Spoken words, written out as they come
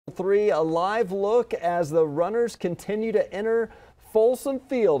3, a live look as the runners continue to enter Folsom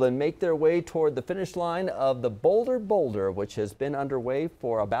Field and make their way toward the finish line of the Boulder Boulder, which has been underway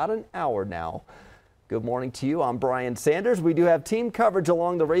for about an hour now. Good morning to you. I'm Brian Sanders. We do have team coverage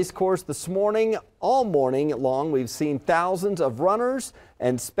along the race course this morning. All morning long, we've seen thousands of runners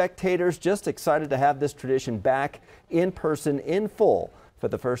and spectators just excited to have this tradition back in person in full for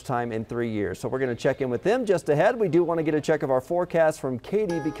the first time in 3 years. So we're going to check in with them just ahead. We do want to get a check of our forecast from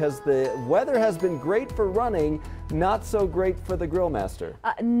Katie because the weather has been great for running, not so great for the Grill Master.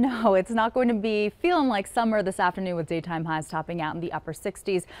 No, it's not going to be feeling like summer this afternoon with daytime highs topping out in the upper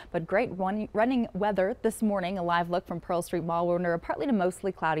 60s, but great running weather this morning. A live look from Pearl Street Mall under a partly to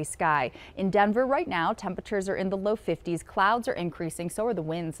mostly cloudy sky. In Denver right now, temperatures are in the low 50s. Clouds are increasing, so are the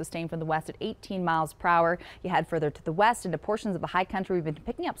winds, sustained from the west at 18 miles per hour. You head further to the west into portions of the high country. We've been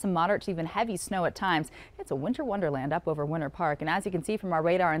picking up some moderate to even heavy snow at times. It's a winter wonderland up over Winter Park, and as you can see from our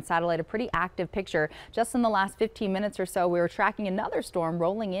radar and satellite, a pretty active picture. Just in the last 15 minutes or so, we were tracking another storm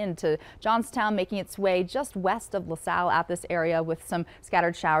rolling into Johnstown, making its way just west of LaSalle at this area with some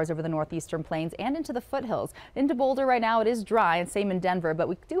scattered showers over the northeastern plains and into the foothills. Into Boulder right now, it is dry, and same in Denver, but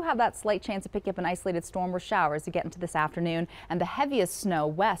we do have that slight chance of picking up an isolated storm or showers to get into this afternoon, and the heaviest snow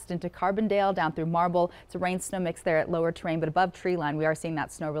west into Carbondale down through Marble. It's a rain snow mix there at lower terrain, but above tree line we are seeing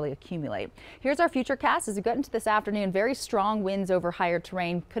that snow really accumulate. Here's our future cast as we get into this afternoon. Very strong winds over higher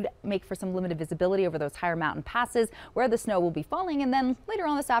terrain could make for some limited visibility over those higher mountain passes where the snow will be falling, and then later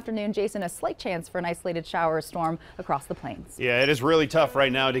on this afternoon, Jason, a slight chance for an isolated shower or storm across the plains. Yeah, it is really tough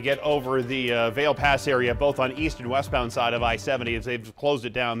right now to get over the Vail Pass area, both on east and westbound side of I-70, as they've closed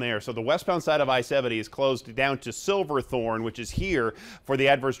it down there. So the westbound side of I-70 is closed down to Silverthorne, which is here for the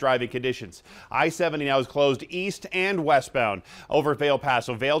adverse driving conditions. I-70 now is closed east and westbound over Vail Pass.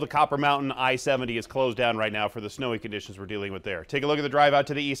 So Vail to Copper Mountain, I-70 is closed down right now for the snowy conditions we're dealing with there. Take a look at the drive out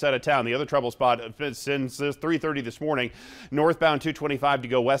to the east side of town. The other trouble spot since 3:30 this morning, northbound 225 to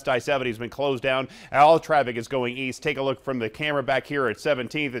go west I-70 has been closed down. All traffic is going east. Take a look from the camera back here at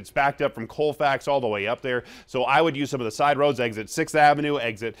 17th. It's backed up from Colfax all the way up there. So I would use some of the side roads, exit 6th Avenue,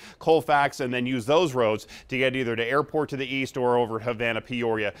 exit Colfax, and then use those roads to get either to Airport to the east or over Havana,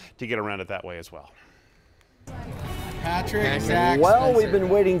 Peoria to get around it that way as well. Patrick, Zach, well, Spencer. we've been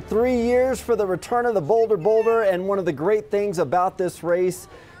waiting 3 years for the return of the Boulder Boulder, and one of the great things about this race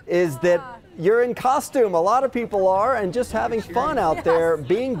is that you're in costume. A lot of people are, and just having fun out there,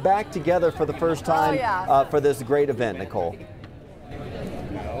 being back together for the first time for this great event, Nicole.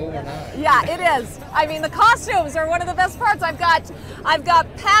 Yeah, it is. I mean, the costumes are one of the best parts. I've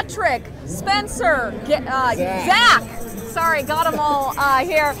got Patrick, Spencer, Zach. Sorry, got them all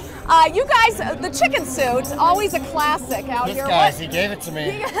here. You guys, the chicken suit, always a classic out this here. Guys, he gave it to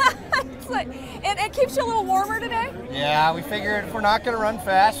me. It keeps you a little warmer today? Yeah, we figured if we're not going to run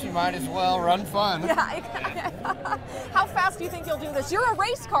fast, you might as well run fun. Yeah. How fast do you think you'll do this? You're a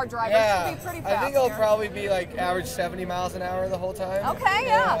race car driver. Yeah, it should be pretty fast. I think I'll probably be like average 70 miles an hour the whole time. Okay,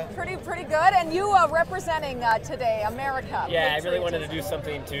 yeah. Pretty good. And you representing today, America. Yeah, I really wanted to do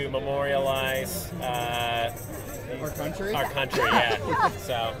something to memorialize our country. Our country, yeah.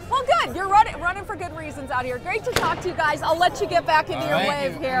 So. Well, good. You're running for good reasons out here. Great to talk to you guys. I'll let you get back into your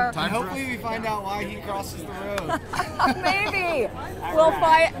wave here. Hopefully we find out why he crosses the road. Maybe. We'll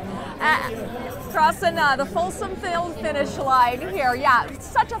find crossing the Folsom Field finish line here. Yeah, it's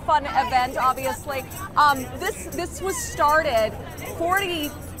such a fun event, obviously. This was started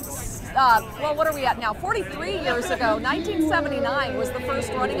 40 well, what are we at now? 43 years ago, 1979 was the first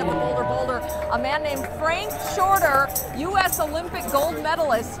running of the Boulder Boulder. A man named Frank Shorter, U.S. Olympic gold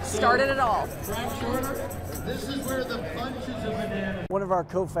medalist, started it all. Frank Shorter, this is where the bunches of bananas. One of our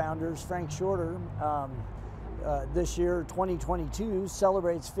co-founders, Frank Shorter, this year, 2022,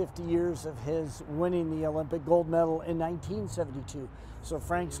 celebrates 50 years of his winning the Olympic gold medal in 1972. So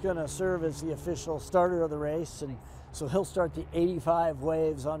Frank's going to serve as the official starter of the race, and so he'll start the 85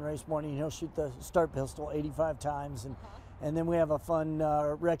 waves on race morning. He'll shoot the start pistol 85 times, and then we have a fun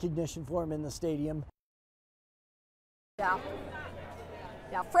recognition for him in the stadium. Yeah,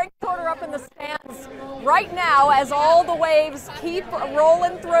 Frank Shorter up in the stands right now as all the waves keep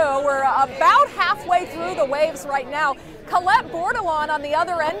rolling through. We're about halfway through the waves right now. Colette Bordelon on the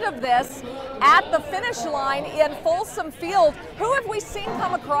other end of this at the finish line in Folsom Field. Who have we seen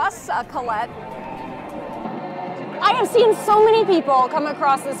come across, Colette? I have seen so many people come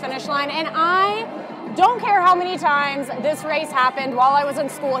across this finish line, and I Don't care how many times this race happened while I was in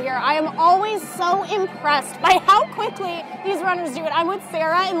school here. I am always so impressed by how quickly these runners do it. I'm with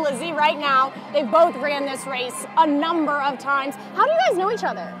Sarah and Lizzie right now. They both ran this race a number of times. How do you guys know each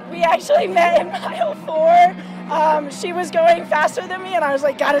other? We actually met in mile 4. She was going faster than me and I was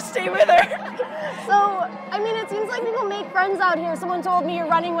like, gotta stay with her. So, I mean, it seems like people make friends out here. Someone told me you're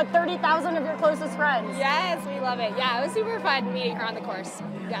running with 30,000 of your closest friends. Yes, we love it. Yeah, it was super fun meeting her on the course.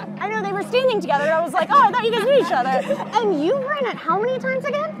 Yeah. I know they were standing together. I was like, oh, I thought you guys knew each other. And you ran it how many times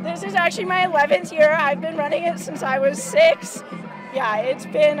again? This is actually my 11th year. I've been running it since I was 6. Yeah, it's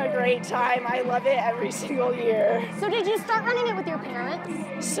been a great time. I love it every single year. So did you start running it with your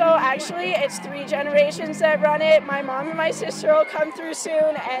parents? So actually, it's 3 generations that run it. My mom and my sister will come through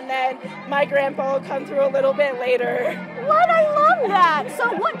soon, and then my grandpa will come through a little bit later. What? I love that.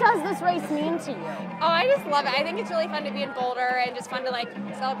 So what does this race mean to you? Oh, I just love it. I think it's really fun to be in Boulder and just fun to like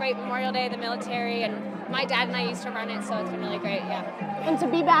celebrate Memorial Day, the military, and my dad and I used to run it, so it's been really great, yeah. And to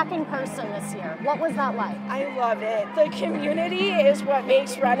be back in person this year, what was that like? I love it. The community is what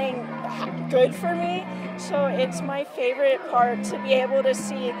makes running good for me. So it's my favorite part to be able to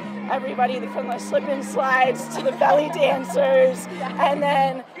see everybody from the slip and slides to the belly dancers, and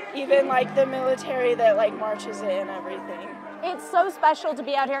then even like the military that like marches it and everything. It's so special to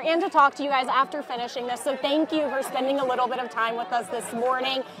be out here and to talk to you guys after finishing this. So thank you for spending a little bit of time with us this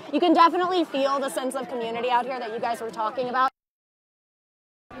morning. You can definitely feel the sense of community out here that you guys were talking about.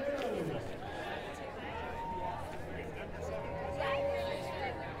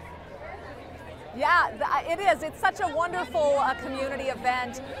 Yeah, it is. It's such a wonderful community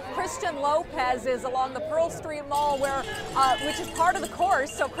event. Christian Lopez is along the Pearl Street Mall, which is part of the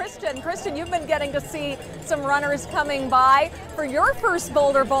course. So Christian, you've been getting to see some runners coming by for your first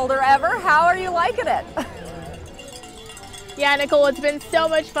Boulder ever. How are you liking it? Yeah, Nicole, it's been so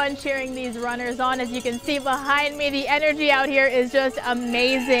much fun cheering these runners on. As you can see behind me, the energy out here is just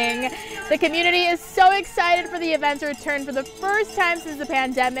amazing. The community is so excited for the event's return for the first time since the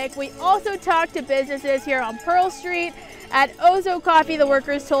pandemic. We also talked to businesses here on Pearl Street. At Ozo Coffee, the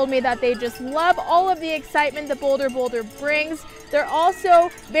workers told me that they just love all of the excitement that Boulder brings. They're also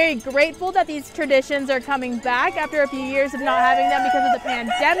very grateful that these traditions are coming back after a few years of not having them because of the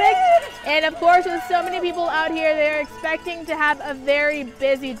pandemic. And of course, with so many people out here, they're expecting to have a very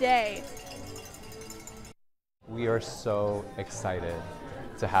busy day. We are so excited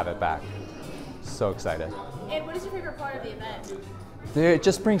to have it back. So excited. And what is your favorite part of the event? It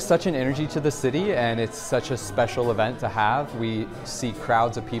just brings such an energy to the city, and it's such a special event to have. We see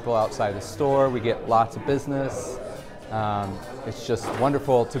crowds of people outside the store. We get lots of business. It's just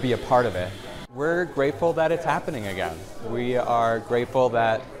wonderful to be a part of it. We're grateful that it's happening again. We are grateful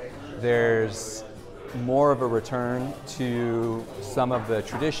that there's more of a return to some of the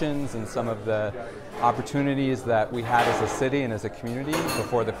traditions and some of the opportunities that we had as a city and as a community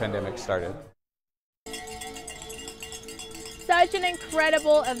before the pandemic started. Such an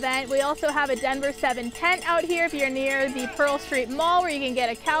incredible event. We also have a Denver 7 tent out here if you're near the Pearl Street Mall, where you can get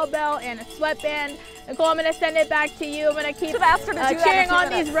a cowbell and a sweatband. Nicole, I'm going to send it back to you. I'm going to keep cheering on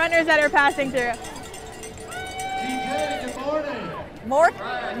these runners that are passing through. DJ, good morning.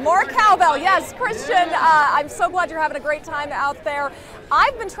 More cowbell, yes. Christian, I'm so glad you're having a great time out there.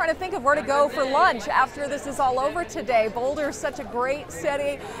 I've been trying to think of where to go for lunch after this is all over today. Boulder is such a great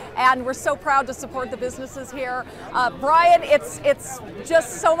city, and we're so proud to support the businesses here. Brian, it's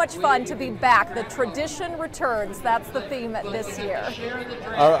just so much fun to be back. The tradition returns. That's the theme this year.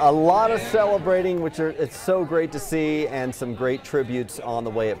 A lot of celebrating, it's so great to see, and some great tributes on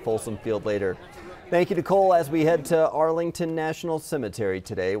the way at Folsom Field later. Thank you, Nicole, as we head to Arlington National Cemetery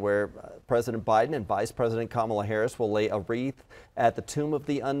today, where President Biden and Vice President Kamala Harris will lay a wreath at the Tomb of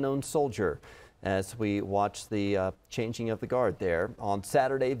the Unknown Soldier as we watch the changing of the guard there. On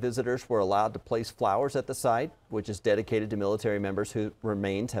Saturday, visitors were allowed to place flowers at the site, which is dedicated to military members whose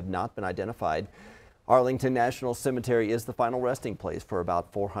remains have not been identified. Arlington National Cemetery is the final resting place for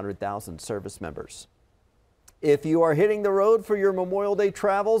about 400,000 service members. If you are hitting the road for your Memorial Day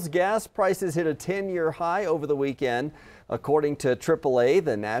travels, gas prices hit a 10-year high over the weekend. According to AAA,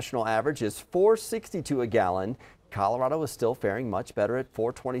 the national average is $4.62 a gallon. Colorado is still faring much better at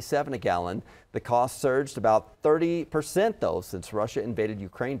 $4.27 a gallon. The cost surged about 30% though since Russia invaded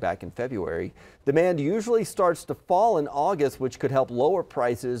Ukraine back in February. Demand usually starts to fall in August, which could help lower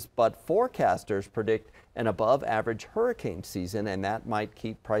prices, but forecasters predict an above-average hurricane season, and that might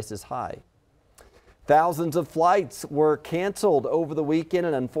keep prices high. Thousands of flights were canceled over the weekend,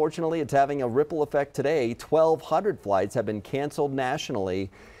 and unfortunately it's having a ripple effect today. 1,200 flights have been canceled nationally.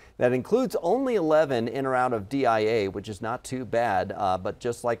 That includes only 11 in or out of DIA, which is not too bad. But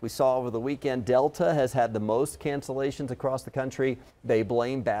just like we saw over the weekend, Delta has had the most cancellations across the country. They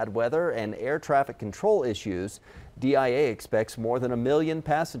blame bad weather and air traffic control issues. DIA expects more than 1 million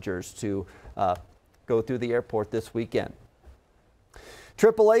passengers to go through the airport this weekend.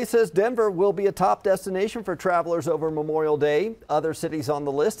 AAA says Denver will be a top destination for travelers over Memorial Day. Other cities on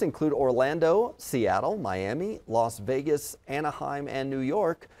the list include Orlando, Seattle, Miami, Las Vegas, Anaheim, and New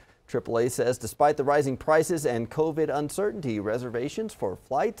York. AAA says despite the rising prices and COVID uncertainty, reservations for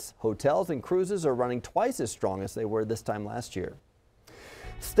flights, hotels, and cruises are running twice as strong as they were this time last year.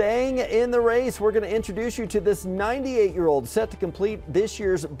 Staying in the race, we're going to introduce you to this 98-year-old set to complete this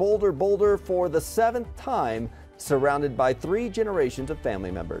year's Boulder Boulder for the 7th time, surrounded by 3 generations of family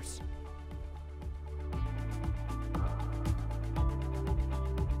members.